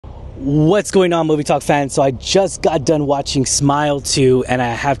What's going on, Movie Talk fans? So I just got done watching Smile 2, and I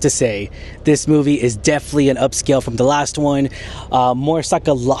have to say, this movie is definitely an upscale from the last one. More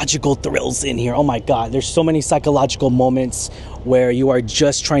psychological thrills in here. Oh my God, there's so many psychological moments where you are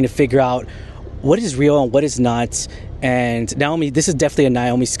just trying to figure out what is real and what is not. And Naomi, this is definitely a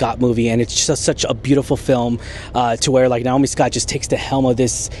Naomi Scott movie, and it's just such a beautiful film to where like Naomi Scott just takes the helm of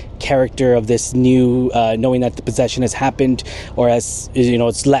this character of this new, knowing that the possession has happened, or as you know,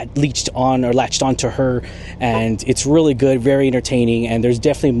 it's latched onto her, and it's really good, very entertaining, and there's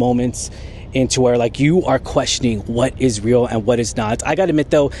definitely moments into where like you are questioning what is real and what is not. I gotta admit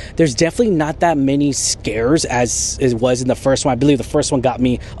though, there's definitely not that many scares as it was in the first one. I believe the first one got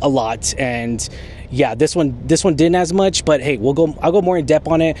me a lot, and yeah, this one didn't as much, but hey, I'll go more in depth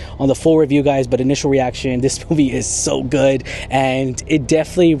on it on the full review, guys. But initial reaction, this movie is so good, and it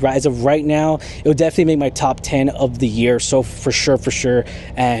definitely, as of right now, it will definitely make my top 10 of the year. So for sure.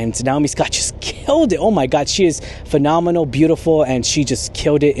 And Naomi Scott just killed it. Oh my God, she is phenomenal, beautiful, and she just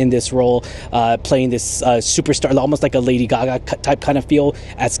killed it in this role, playing this superstar, almost like a Lady Gaga type kind of feel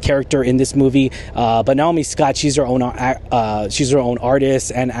as character in this movie. But Naomi Scott, she's her own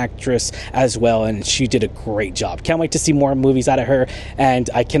artist and actress as well, and she did a great job. Can't wait to see more movies out of her, and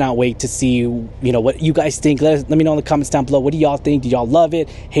I cannot wait to see what you guys think. Let me know in the comments down below. What do y'all think? Did y'all love it,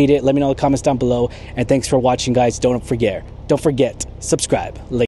 hate it? Let me know in the comments down below. And thanks for watching, guys. Don't forget, subscribe.